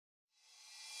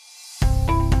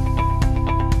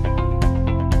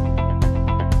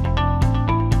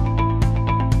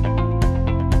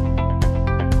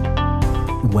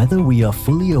Whether we are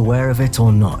fully aware of it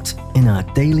or not, in our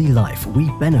daily life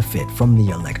we benefit from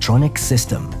the electronic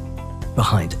system.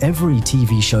 Behind every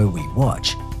TV show we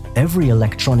watch, every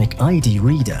electronic ID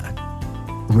reader,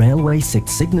 railway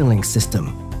signaling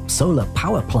system, solar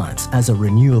power plants as a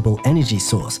renewable energy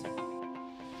source,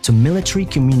 to military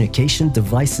communication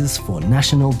devices for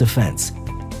national defense,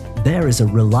 there is a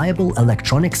reliable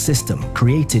electronic system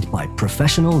created by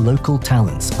professional local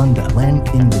talents under Len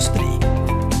Industri.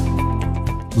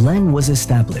 Len was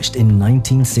established in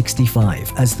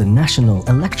 1965 as the National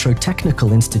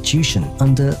Electrotechnical Institution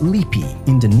under LIPI,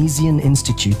 Indonesian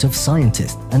Institute of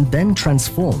Scientists, and then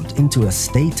transformed into a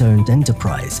state-owned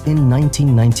enterprise in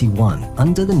 1991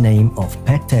 under the name of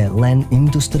PT Len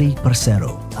Industri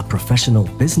Persero, a professional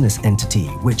business entity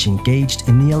which engaged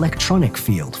in the electronic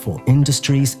field for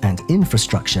industries and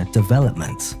infrastructure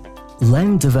developments.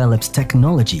 Len develops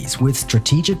technologies with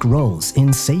strategic roles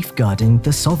in safeguarding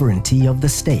the sovereignty of the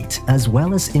state as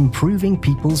well as improving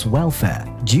people's welfare.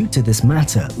 Due to this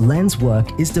matter, Len's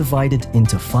work is divided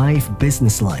into 5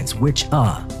 business lines, which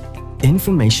are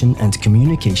information and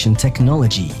communication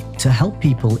technology to help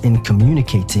people in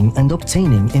communicating and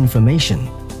obtaining information.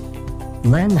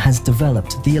 Len has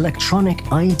developed the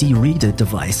electronic ID reader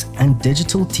device and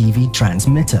digital TV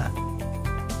transmitter.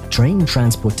 Train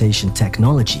transportation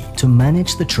technology to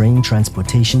manage the train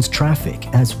transportation's traffic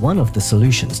as one of the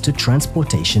solutions to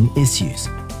transportation issues.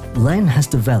 Len has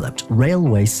developed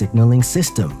railway signaling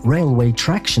system, railway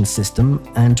traction system,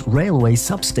 and railway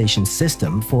substation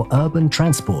system for urban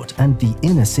transport and the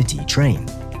inner city train.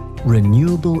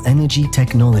 Renewable energy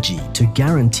technology to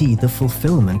guarantee the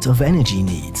fulfillment of energy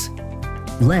needs.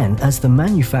 Len as the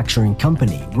manufacturing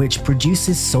company which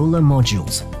produces solar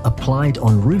modules applied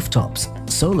on rooftops,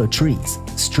 solar trees,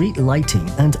 street lighting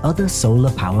and other solar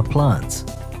power plants.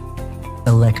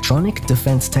 Electronic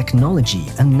defense technology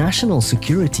and national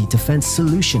security defense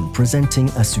solution presenting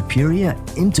a superior,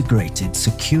 integrated,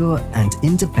 secure and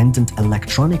independent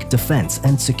electronic defense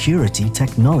and security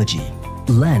technology.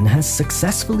 Len has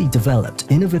successfully developed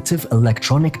innovative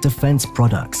electronic defense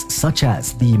products such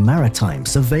as the Maritime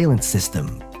Surveillance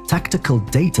System, Tactical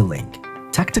Data Link,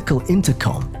 Tactical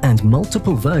Intercom, and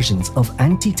multiple versions of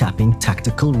anti-tapping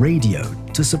tactical radio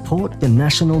to support the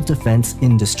national defense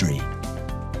industry.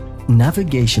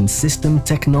 Navigation system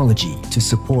technology to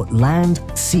support land,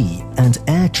 sea, and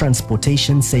air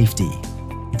transportation safety.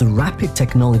 The rapid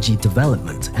technology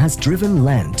development has driven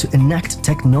Len to enact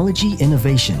technology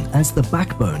innovation as the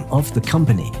backbone of the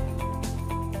company.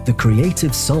 The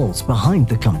creative souls behind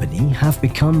the company have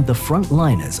become the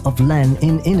frontliners of Len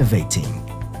in innovating,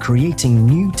 creating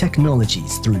new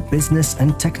technologies through business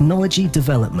and technology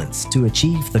developments to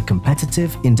achieve the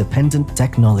competitive independent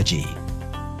technology.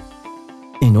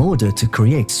 In order to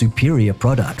create superior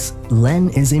products, Len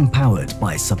is empowered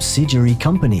by subsidiary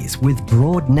companies with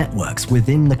broad networks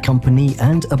within the company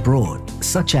and abroad,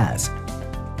 such as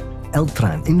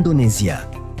Eltran Indonesia,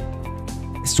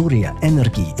 Surya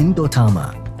Energi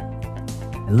Indotama,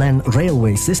 Len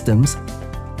Railway Systems,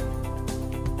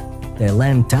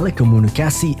 Len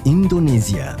Telekomunikasi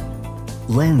Indonesia.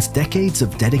 Len's decades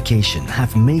of dedication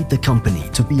have made the company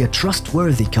to be a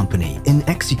trustworthy company in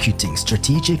executing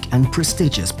strategic and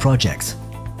prestigious projects.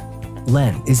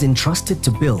 Len is entrusted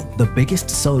to build the biggest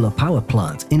solar power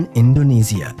plant in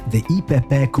Indonesia, the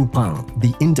IPP Kupang,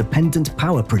 the independent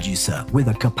power producer with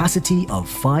a capacity of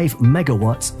 5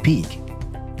 megawatts peak.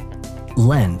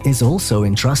 Len is also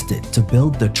entrusted to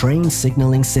build the train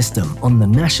signaling system on the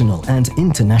national and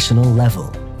international level.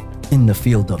 In the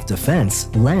field of defense,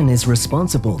 Len is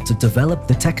responsible to develop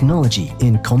the technology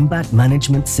in combat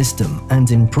management system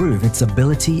and improve its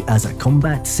ability as a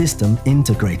combat system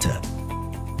integrator.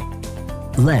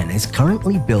 Len is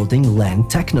currently building Len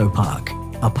Technopark,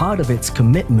 a part of its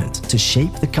commitment to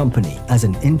shape the company as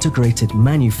an integrated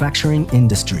manufacturing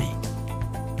industry.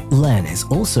 Len is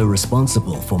also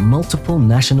responsible for multiple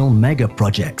national mega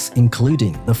projects,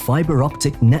 including the fiber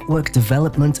optic network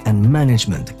development and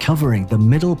management covering the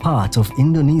middle part of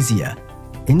Indonesia,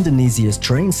 Indonesia's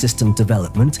train system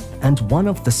development, and one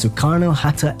of the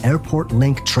Soekarno-Hatta Airport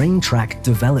Link train track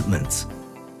developments.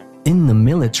 In the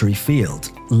military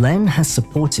field, Len has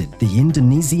supported the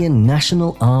Indonesian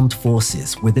National Armed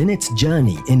Forces within its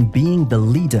journey in being the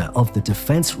leader of the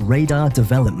defense radar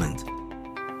development.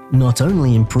 Not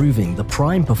only improving the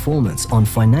prime performance on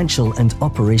financial and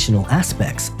operational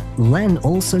aspects, Len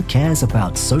also cares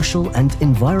about social and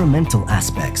environmental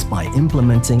aspects by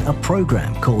implementing a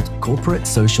program called Corporate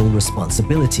Social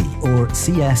Responsibility, or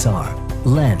CSR.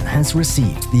 Len has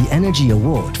received the Energy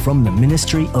Award from the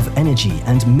Ministry of Energy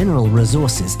and Mineral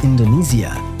Resources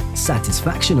Indonesia,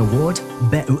 Satisfaction Award,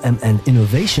 BUMN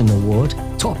Innovation Award,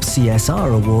 Top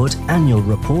CSR Award, Annual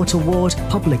Report Award,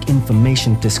 Public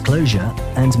Information Disclosure,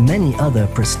 and many other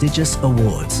prestigious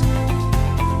awards.